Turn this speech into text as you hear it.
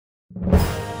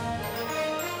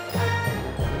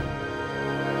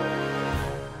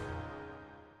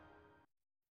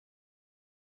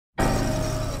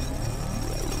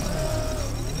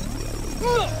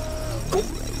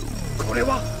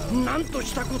何と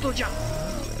したことじゃ。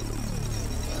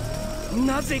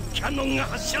なぜキャノンが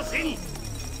発射せん。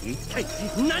一体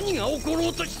何が起ころ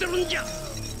うとしてるんじゃ。こ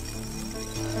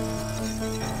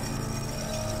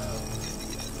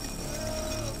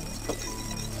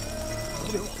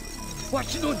れはわ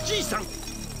しのじいさん、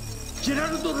ジェラ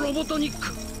ルド・ロボトニッ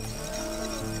ク。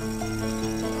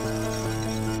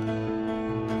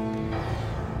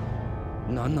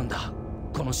何なんだ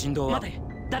この振動は。待て、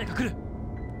誰か来る。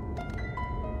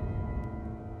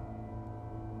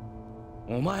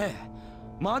お前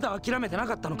まだ諦めてな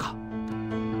かったのか。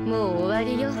もう終わ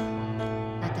りよ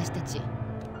私たち。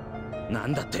な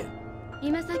んだって。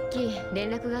今さっき連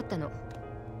絡があったの。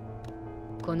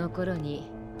この頃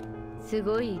にす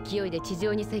ごい勢いで地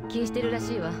上に接近してるら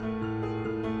しいわ。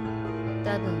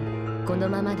多分この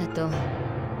ままだと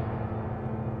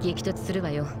激突するわ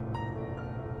よ。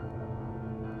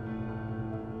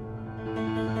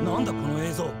なんだこの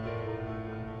映像。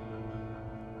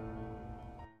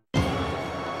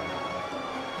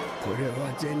これは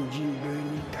全人類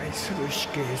に対する死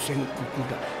刑宣告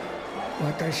だ。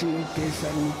私の計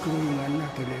算に狂いがな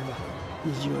ければ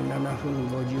27分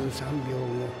53秒後、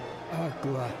アー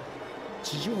クは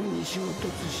地上に衝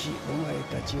突し、お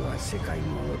前たちは世界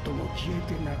ものとも消え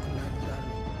てなくなるだろ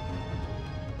う。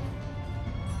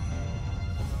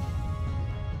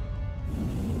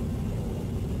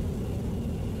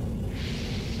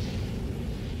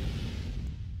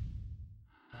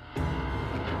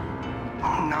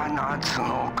7つ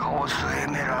のカオスエ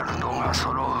メラルドが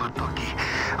揃う時、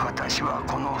私は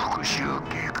この復讐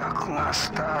計画が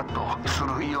スタートす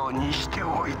るようにして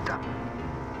おいた。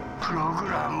プログ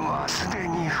ラムはすで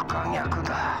に不可逆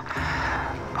だ。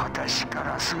私か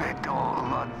ら全てを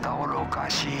奪った愚か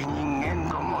しい人間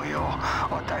どもよ、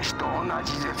私と同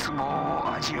じ絶望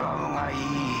を味わうがいい。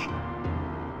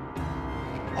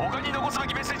他に残すべ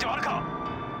きメッセージはあるか。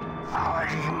あ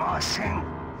りません。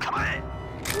構え。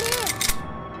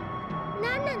ねえ、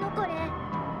何なのこれ。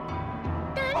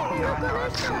誰なのこの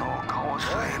7つ人。のカオス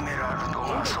エメラルド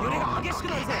が揃う時、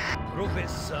プロフェッ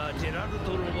サージェラル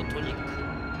ド・ロボトニッ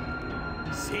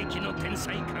ク、世紀の天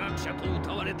才科学者と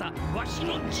謳われたわし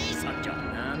のじいさんじゃ。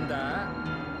なんだ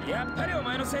やっぱりお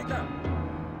前のせいか。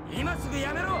今すぐ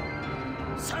やめろ。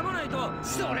さもないと。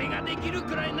それができる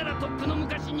くらいならとっくの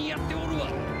昔にやっておるわ。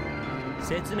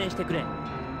説明してくれ。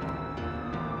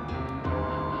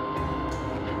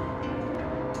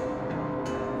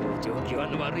状況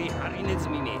の悪いハリネズ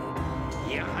ミめ、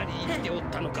やはり生きておっ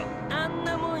たのか。あん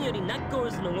なもんよりナッコー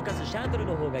ルズの動かすシャトル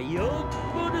の方がよっ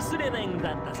ぽどスレナイン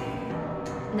だったぜ。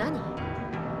何？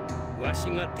わし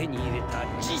が手に入れた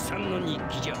じいさんの日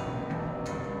記じゃ。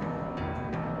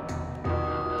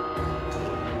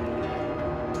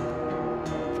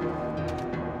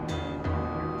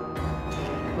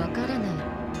わからない。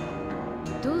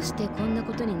どうしてこんな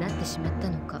ことになってしまった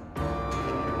のか。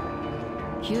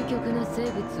究極の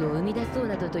生物を生み出そう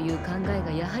などという考え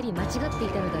がやはり間違ってい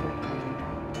たのだろうか。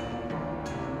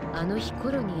あの日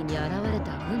コロニーに現れ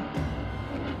た軍隊、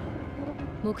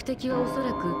目的はおそ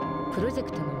らくプロジェ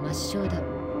クトの抹消だ。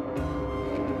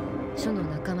書の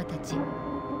仲間たち、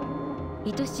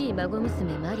愛しい孫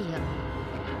娘マリ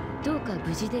ア、どうか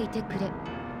無事でいてくれ。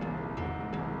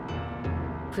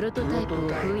プロトタイプを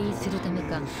封印するため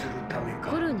か、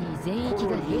コロニー全域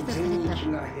が閉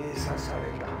鎖され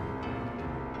た。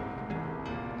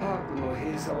アークの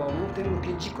閉鎖は表向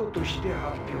き事故として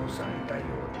発表されたよう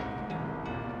だ。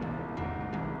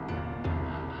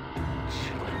事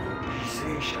故の犠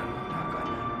牲者の中に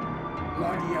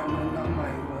マリアの名前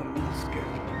を見つける。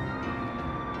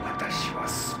私は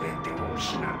全てを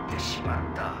失ってしまっ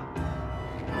た。も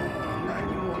う何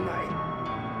もない。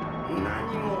何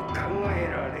も考え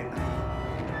られない。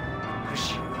復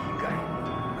讐以外の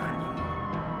何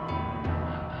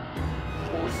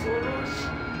も。恐ろしい。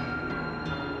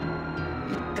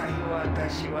一体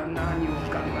私は何を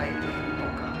考えているの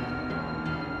か。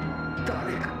誰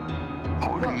かオ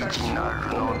リジナ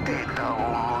ルのデータを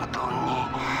もとに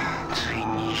つい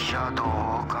にシャドウ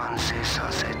を完成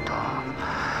させた。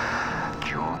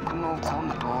記憶のコン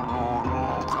トロールも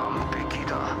完璧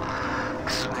だ。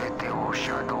全てを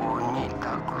シャドウに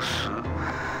託す。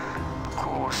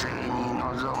公正に望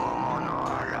むもの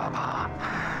あらば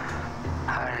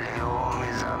晴れを目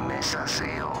覚めさせ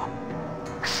よ。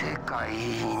世界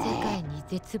に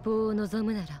絶望を望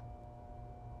むなら、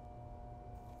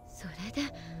それ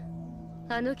で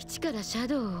あの基地からシャ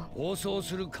ドウを。暴走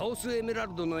するカオスエメラ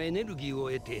ルドのエネルギー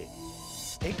を得て、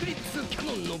エクリプスキャ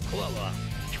ノンのコアは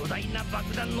巨大な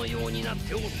爆弾のようになっ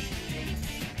ておる。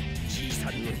じいさ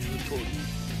んの言う通り、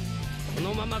こ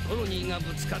のままコロニーが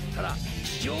ぶつかったら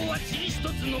地上は塵一つ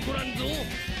残らんぞ。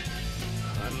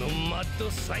あのマッド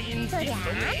サイエンティストそりゃあ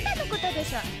んたのことで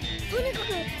しょ。とにかく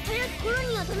早くコロ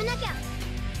ニーを止めなきゃ。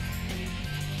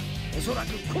おそら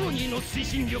くコロニーの推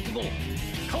進力も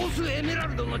カオスエメラ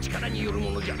ルドの力による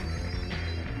ものじゃ。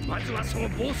まずはその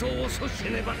暴走を阻止せ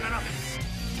ねばならん。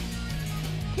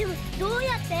でもどう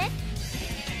やって？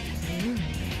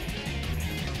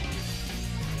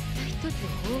一つ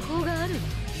方法があるわ。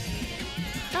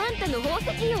あんたの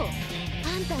宝石よ。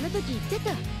あんたあの時言って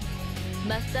た。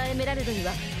マスターエメラルドに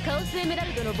はカオスエメラ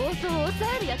ルドの暴走を抑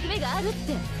える役目があるっ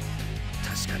て。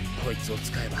確かにこいつを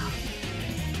使えば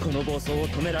この暴走を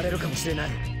止められるかもしれな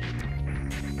い。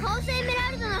カオスエメ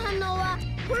ラルドの反応は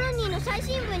コロニーの最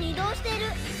深部に移動している。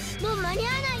もう間に合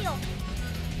わないよ。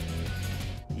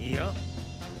いや、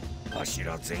わし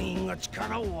ら全員が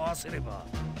力を合わせれば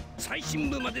最深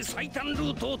部まで最短ル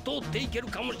ートを通っていける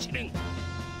かもしれん。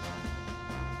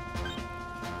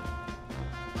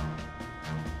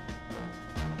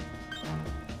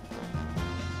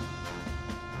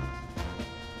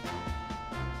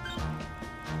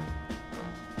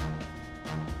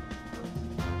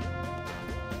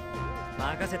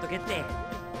任せとけって。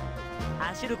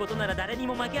走ることなら誰に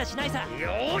も負けはしないさ。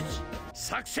よーし、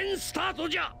作戦スタート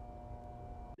じゃ。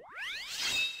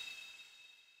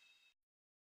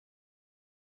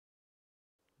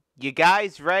You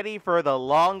guys ready for the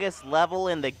longest level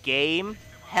in the game?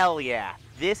 Hell yeah.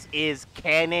 This is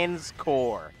Cannon's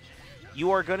Core.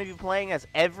 You are going to be playing as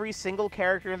every single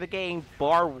character in the game,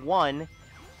 bar one,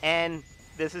 and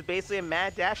this is basically a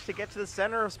mad dash to get to the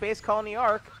center of Space Colony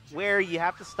Arc, where you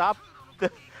have to stop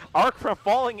the Arc from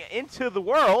falling into the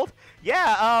world.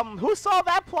 Yeah, who saw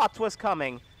that plot twist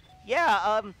coming?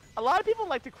 Yeah, a lot of people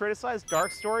like to criticize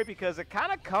Dark Story because it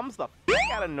kind of comes the f***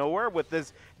 out of nowhere with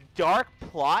this dark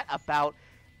plot about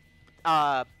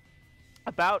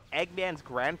Eggman's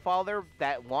grandfather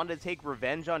that wanted to take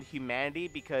revenge on humanity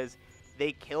because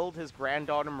they killed his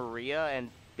granddaughter Maria, and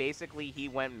basically he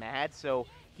went mad, so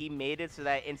he made it so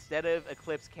that instead of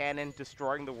Eclipse Cannon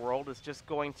destroying the world, it's just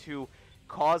going to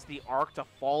cause the Ark to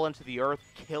fall into the earth,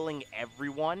 killing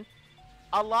everyone.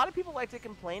 A lot of people like to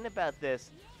complain about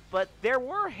this, but there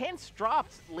were hints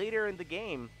dropped later in the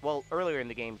game. Well, earlier in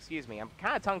the game, excuse me. I'm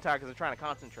kind of tongue-tied because I'm trying to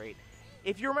concentrate.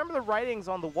 If you remember the writings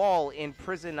on the wall in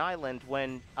Prison Island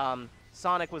when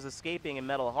Sonic was escaping in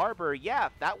Metal Harbor, yeah,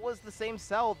 that was the same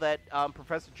cell that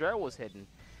Professor Gerald was hidden.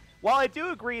 While I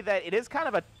do agree that it is kind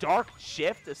of a dark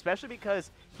shift, especially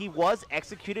because he was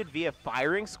executed via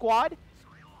firing squad,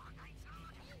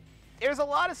 there's a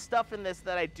lot of stuff in this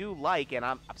that I do like, and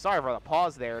I'm sorry for the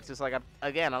pause there. It's just like, I'm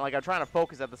trying to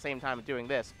focus at the same time of doing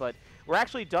this, but we're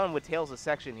actually done with Tales'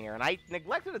 section here, and I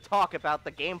neglected to talk about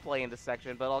the gameplay in this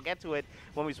section, but I'll get to it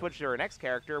when we switch to our next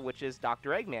character, which is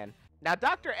Dr. Eggman. Now,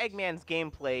 Dr. Eggman's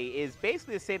gameplay is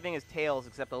basically the same thing as Tails,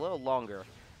 except a little longer.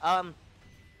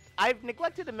 I've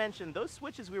neglected to mention, those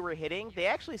switches we were hitting, they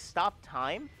actually stop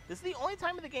time. This is the only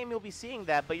time in the game you'll be seeing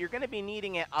that, but you're going to be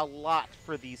needing it a lot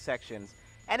for these sections.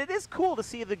 And it is cool to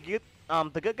see the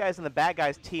good guys and the bad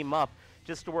guys team up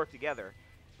just to work together.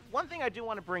 One thing I do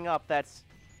want to bring up that's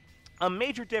a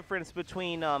major difference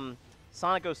between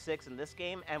Sonic 06 and this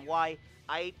game, and why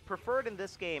I prefer it in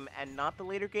this game and not the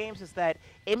later games, is that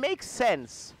it makes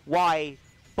sense why...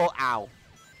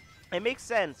 It makes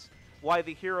sense why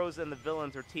the heroes and the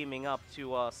villains are teaming up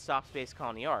to stop Space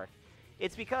Colony Arc.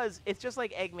 It's because, it's just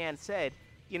like Eggman said,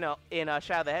 you know, in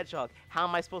Shadow the Hedgehog, how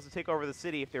am I supposed to take over the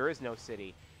city if there is no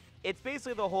city? It's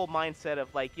basically the whole mindset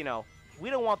of, like, you know, we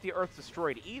don't want the Earth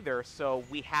destroyed either, so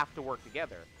we have to work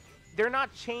together. They're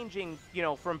not changing, you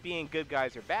know, from being good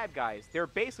guys or bad guys. They're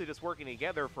basically just working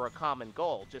together for a common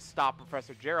goal. Just stop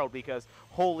Professor Gerald because,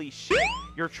 holy shit,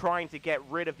 you're trying to get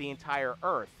rid of the entire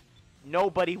Earth.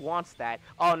 Nobody wants that.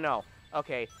 Oh, no.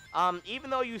 Okay. Even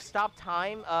though you stop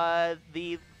time,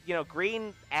 the... you know,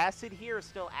 green acid here is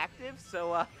still active,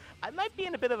 so I might be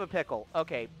in a bit of a pickle.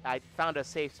 Okay, I found a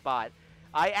safe spot.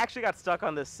 I actually got stuck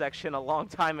on this section a long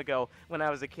time ago when I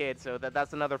was a kid, so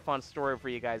that's another fun story for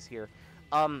you guys here.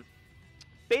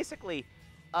 Basically,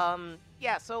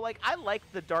 yeah, so, like, I like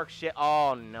the dark shift.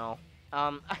 Oh, no.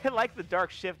 I like the dark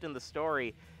shift in the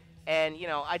story, and, you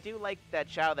know, I do like that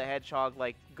Shadow the Hedgehog,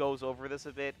 like, goes over this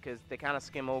a bit, because they kind of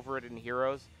skim over it in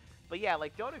Heroes. But yeah,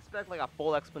 like, don't expect, like, a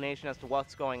full explanation as to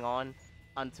what's going on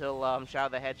until Shadow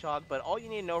the Hedgehog. But all you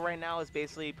need to know right now is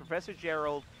basically Professor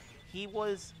Gerald, he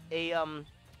was a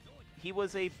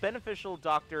beneficial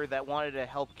doctor that wanted to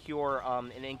help cure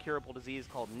an incurable disease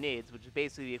called NIDS, which is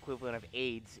basically the equivalent of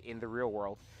AIDS in the real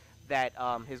world, that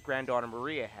his granddaughter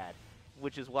Maria had,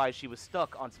 which is why she was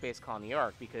stuck on Space Colony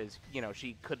Arc, because, you know,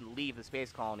 she couldn't leave the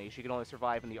space colony. She could only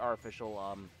survive in the artificial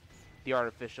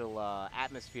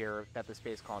atmosphere that the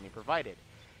space colony provided.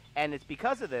 And it's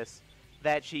because of this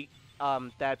that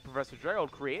that Professor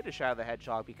Gerald created Shadow the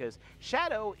Hedgehog, because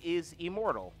Shadow is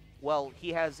immortal. Well,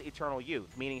 he has eternal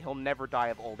youth, meaning he'll never die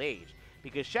of old age.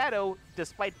 Because Shadow,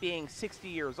 despite being 60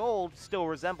 years old, still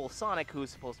resembles Sonic, who's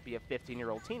supposed to be a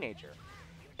 15-year-old teenager.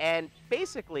 And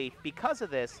basically, because of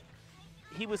this,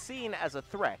 he was seen as a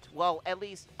threat. Well, at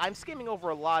least, I'm skimming over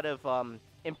a lot of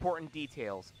important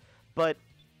details, but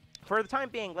for the time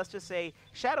being, let's just say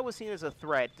Shadow was seen as a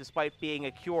threat despite being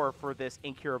a cure for this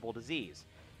incurable disease.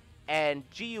 And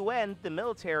GUN, the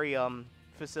military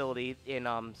facility in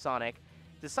Sonic,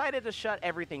 decided to shut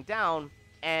everything down,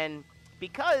 and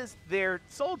because their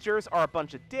soldiers are a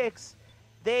bunch of dicks,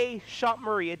 they shot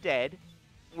Maria dead,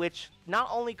 which not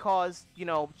only caused,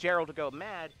 Gerald to go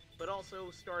mad, but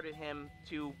also started him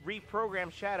to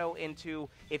reprogram Shadow into,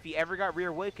 if he ever got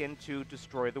reawakened, to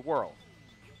destroy the world.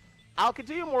 I'll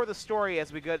continue more of the story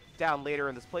as we go down later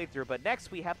in this playthrough, but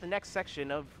next we have the next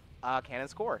section of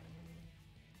Canon's Core.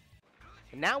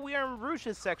 And now we are in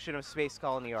Rouge's section of Space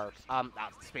Colony Arc.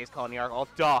 Space Colony Arc, oh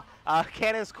duh.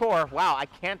 Canon's Core, wow, I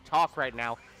can't talk right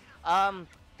now.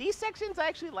 These sections, I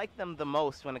actually like them the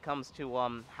most when it comes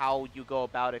to how you go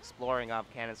about exploring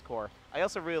Canon's Core. I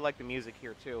also really like the music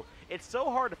here too. It's so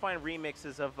hard to find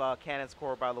remixes of Canon's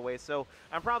Core, by the way, so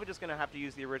I'm probably just going to have to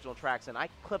use the original tracks, and I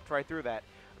clipped right through that.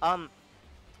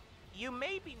 You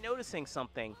may be noticing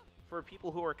something for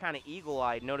people who are kind of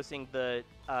eagle-eyed, noticing the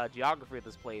geography of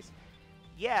this place.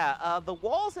 Yeah, the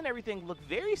walls and everything look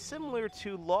very similar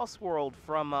to Lost World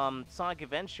from Sonic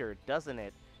Adventure, doesn't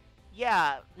it?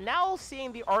 Yeah, now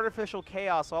seeing the artificial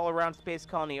chaos all around Space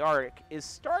Colony Arc is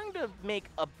starting to make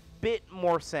a bit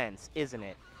more sense, isn't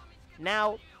it?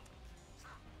 Now,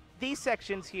 these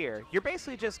sections here, you're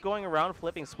basically just going around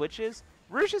flipping switches.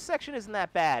 Rouge's section isn't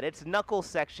that bad. It's Knuckles'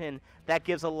 section that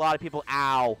gives a lot of people,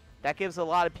 that gives a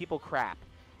lot of people crap.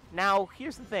 Now,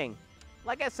 here's the thing.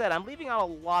 Like I said, I'm leaving out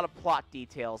a lot of plot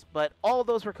details, but all of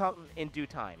those will come in due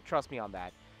time. Trust me on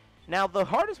that. Now, the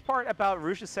hardest part about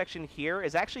Rouge's section here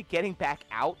is actually getting back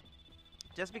out,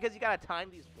 just because you gotta time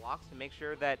these blocks to make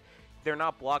sure that they're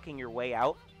not blocking your way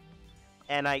out.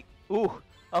 And I was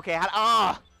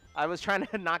trying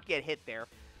to not get hit there.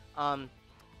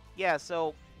 Yeah,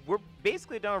 so we're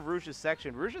basically done with Rouge's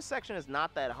section. Rouge's section is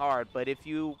not that hard, but if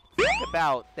you think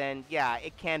about, then yeah,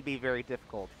 it can be very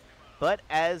difficult. But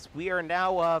as we are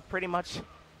now pretty much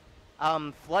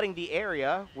flooding the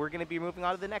area, we're going to be moving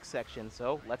on to the next section,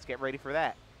 so let's get ready for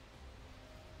that.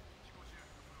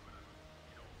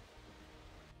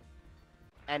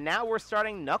 And now we're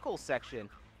starting Knuckles section.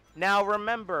 Now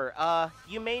remember,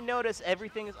 you may notice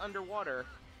everything is underwater.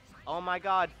 Oh my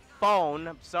god, phone,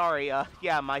 I'm sorry,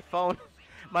 yeah, my phone,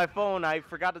 I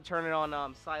forgot to turn it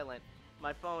on silent.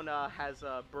 My phone has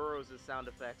Burroughs' sound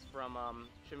effects from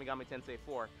Shin Megami Tensei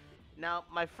 4. Now,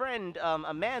 my friend,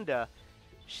 Amanda,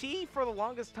 she, for the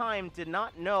longest time, did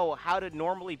not know how to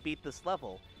normally beat this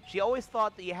level. She always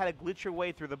thought that you had to glitch your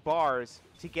way through the bars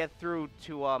to get through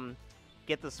to,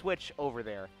 get the switch over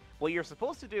there. What you're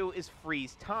supposed to do is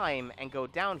freeze time and go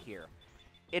down here.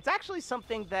 It's actually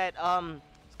something that,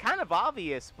 is kind of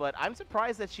obvious, but I'm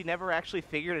surprised that she never actually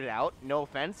figured it out. No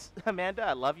offense, Amanda,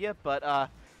 I love you, but,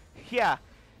 yeah.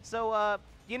 So,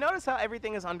 you notice how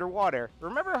everything is underwater.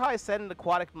 Remember how I said in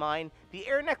Aquatic Mine, the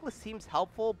air necklace seems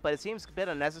helpful, but it seems a bit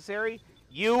unnecessary?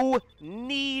 You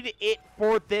need it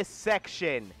for this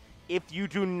section. If you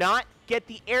do not get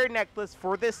the air necklace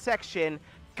for this section,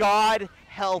 God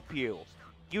help you.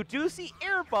 You do see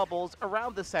air bubbles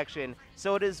around the section,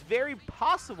 so it is very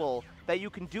possible that you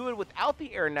can do it without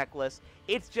the air necklace.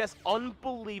 It's just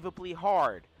unbelievably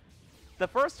hard. The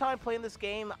first time playing this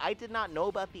game, I did not know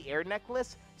about the air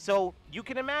necklace, so you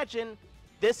can imagine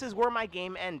this is where my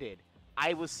game ended.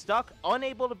 I was stuck,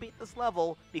 unable to beat this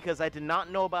level because I did not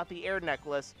know about the air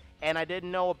necklace, and I didn't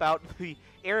know about the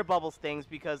air bubbles things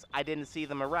because I didn't see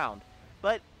them around.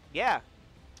 But yeah,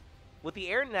 with the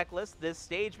air necklace, this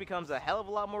stage becomes a hell of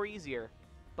a lot more easier.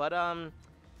 But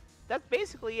that's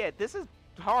basically it. This is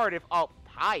hard if, oh,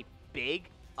 hi, Big.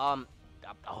 Oh,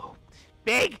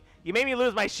 Big! You made me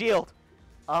lose my shield.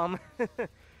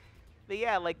 But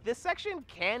yeah, like, this section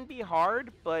can be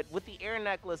hard, but with the air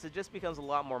necklace, it just becomes a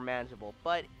lot more manageable.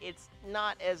 But it's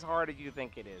not as hard as you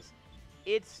think it is.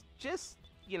 It's just,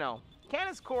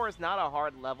 Canon's Core is not a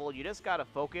hard level. You just gotta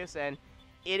focus, and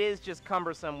it is just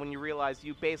cumbersome when you realize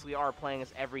you basically are playing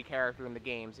as every character in the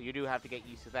game, so you do have to get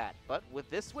used to that. But with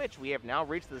this switch, we have now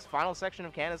reached this final section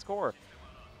of Canon's Core.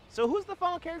 So who's the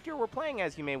final character we're playing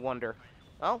as, you may wonder?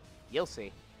 Well, you'll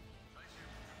see.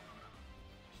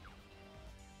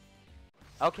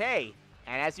 Okay,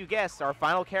 and as you guessed, our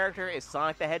final character is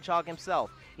Sonic the Hedgehog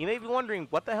himself. You may be wondering,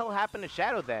 what the hell happened to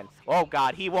Shadow then? Oh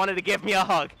god, he wanted to give me a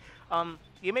hug.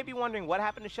 You may be wondering, what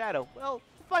happened to Shadow? Well,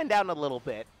 we'll find out in a little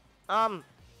bit.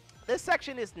 This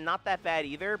section is not that bad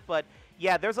either, but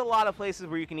yeah, there's a lot of places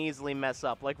where you can easily mess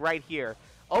up, like right here.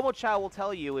 Omochao will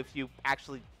tell you if you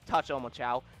actually touch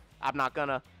Omochao. I'm not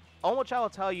gonna. Omochao will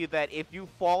tell you that if you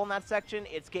fall in that section,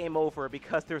 it's game over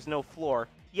because there's no floor.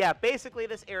 Yeah, basically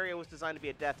this area was designed to be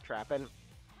a death trap, and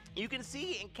you can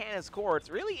see in Canon's Core, it's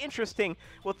really interesting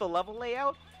with the level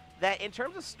layout, that in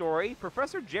terms of story,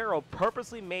 Professor Gerald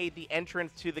purposely made the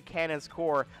entrance to the Canon's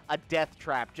Core a death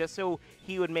trap, just so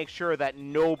he would make sure that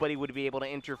nobody would be able to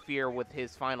interfere with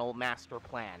his final master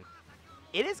plan.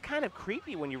 It is kind of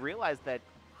creepy when you realize that,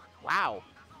 wow,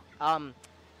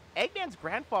 Eggman's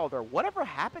grandfather, whatever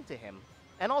happened to him?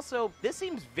 And also, this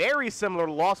seems very similar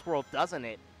to Lost World, doesn't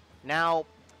it? Now,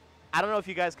 I don't know if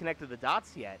you guys connected the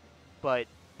dots yet, but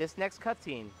this next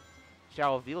cutscene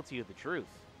shall reveal to you the truth.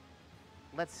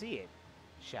 Let's see it,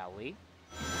 shall we?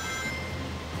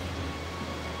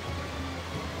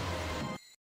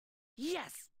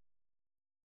 Yes!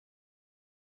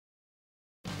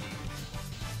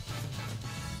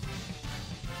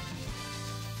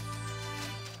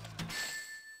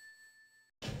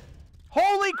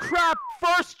 Holy crap,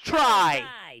 first try!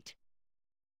 Right.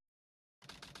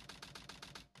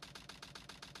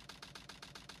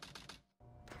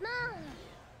 まあ、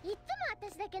いつも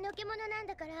私だけのけ者なん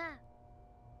だから。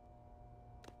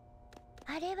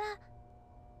あれは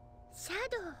シャ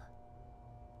ドウ。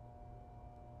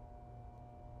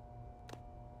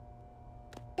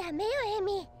ダメよエ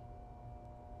ミ。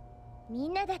み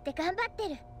んなだって頑張って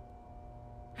る。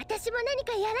私も何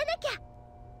かやらなきゃ。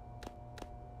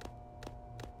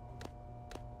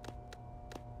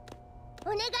お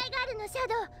願いがあるのシャ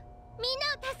ドウ。みんな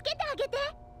を助けてあげて。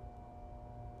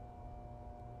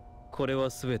これは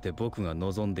全て僕が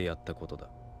望んでやったことだ。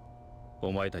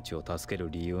お前たちを助け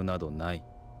る理由などない。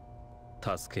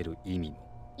助ける意味も。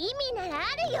意味ならあ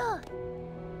るよ。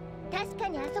確か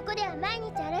にあそこでは毎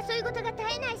日争い事が絶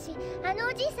えないし、あの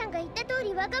おじいさんが言った通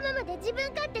りわがままで自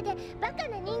分勝手でバカ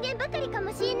な人間ばかりか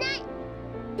もしれない。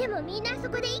でもみんなあそ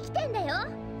こで生きてんだよ。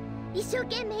一生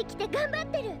懸命生きて頑張っ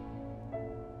てる。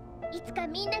いつか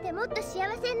みんなでもっと幸せ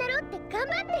になろうって頑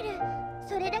張ってる。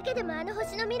それだけでもあの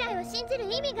星の未来を信じる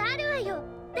意味があるわよ。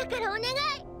だからお願い、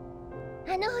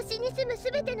あの星に住む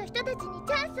全ての人たちに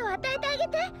チャンスを与えてあげ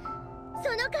て。そ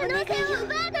の可能性を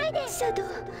奪わないで。シャドウ、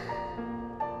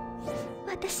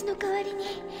私の代わり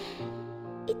に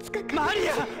いつか必ずマリ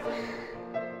ア、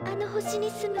あの星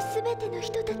に住む全ての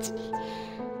人たちに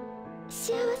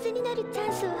幸せになるチ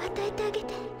ャンスを与えてあげ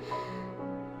て。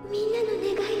みんなの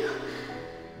願いを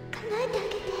叶えてあげ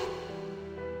て。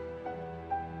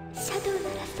シャドウな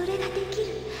らそれができる。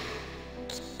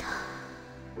きっと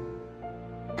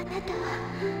あなたは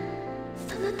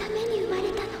そのために生ま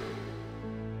れたの。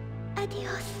アディオ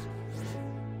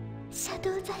ス、シャ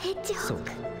ドウ・ザ・ヘッジホそうー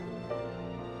ク。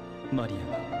マリア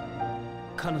が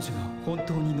彼女が本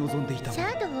当に望んでいたもシ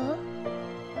ャドウ、の。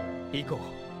行こう。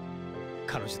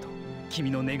彼女と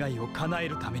君の願いを叶え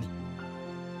るために。こ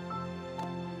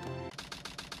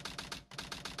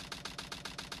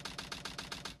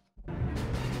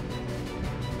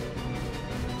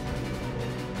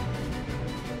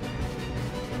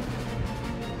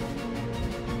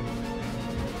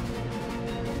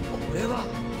れは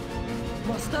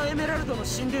マスターエメラルドの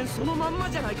神殿そのまんま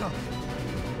じゃないか。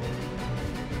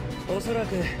おそら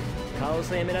くカオ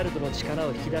スエメラルドの力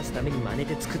を引き出すために真似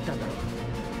て作ったんだろう。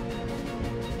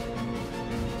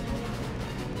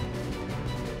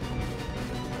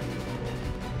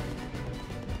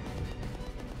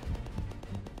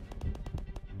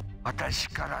私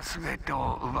から全て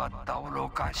を奪った愚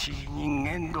かしい人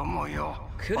間どもよ。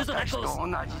私と同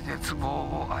じ絶望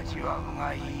を味わう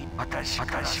がいい。私か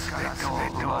ら全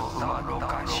てを奪った愚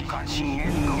かしい人間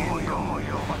ども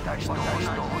よ。私と同じ絶望を味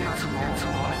わうがい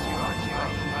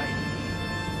い。